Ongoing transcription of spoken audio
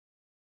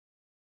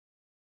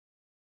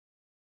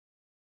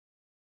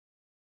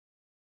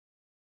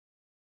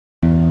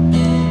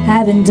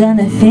haven't done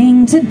a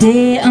thing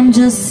today. I'm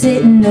just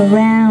sitting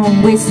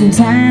around wasting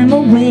time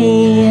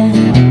away.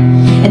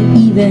 And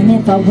even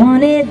if I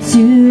wanted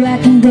to, I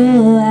can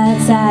go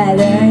outside,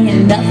 there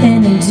ain't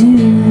nothing to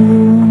do.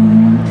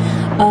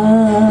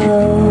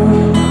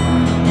 Oh,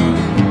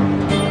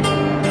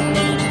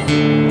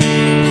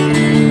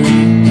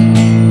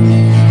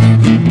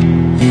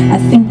 I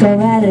think I'll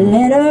write a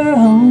letter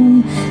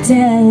home,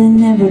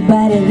 telling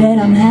everybody that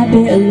I'm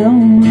happy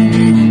alone.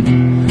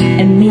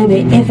 And maybe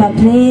if I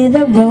play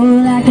the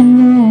role, I can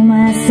roll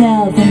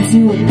myself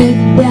into a big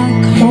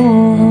black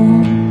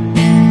hole.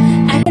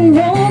 I can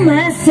roll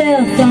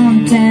myself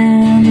on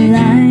down the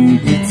line,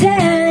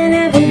 telling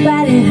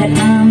everybody that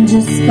I'm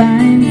just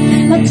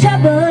fine. My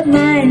troubled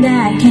mind,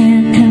 I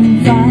can't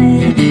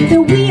confide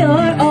that we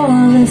are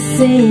all the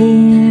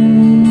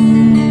same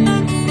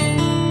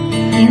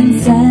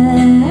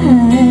inside,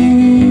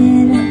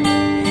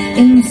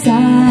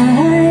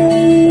 inside,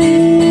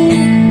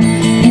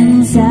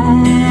 inside.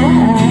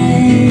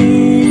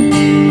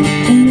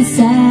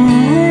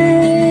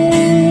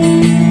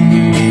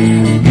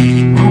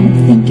 I've been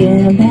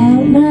thinking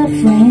about my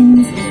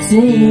friends,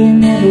 saying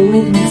never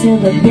with me till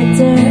the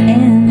bitter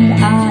end.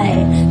 I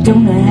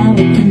don't know how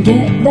we can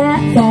get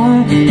that far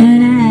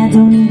when I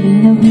don't even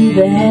know who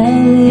the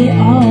hell they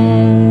are.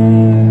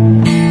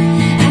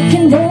 I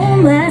can roll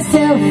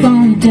myself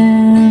on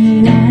down the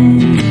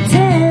line,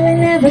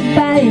 telling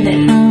everybody that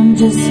I'm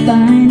just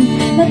fine.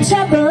 No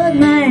trouble with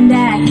my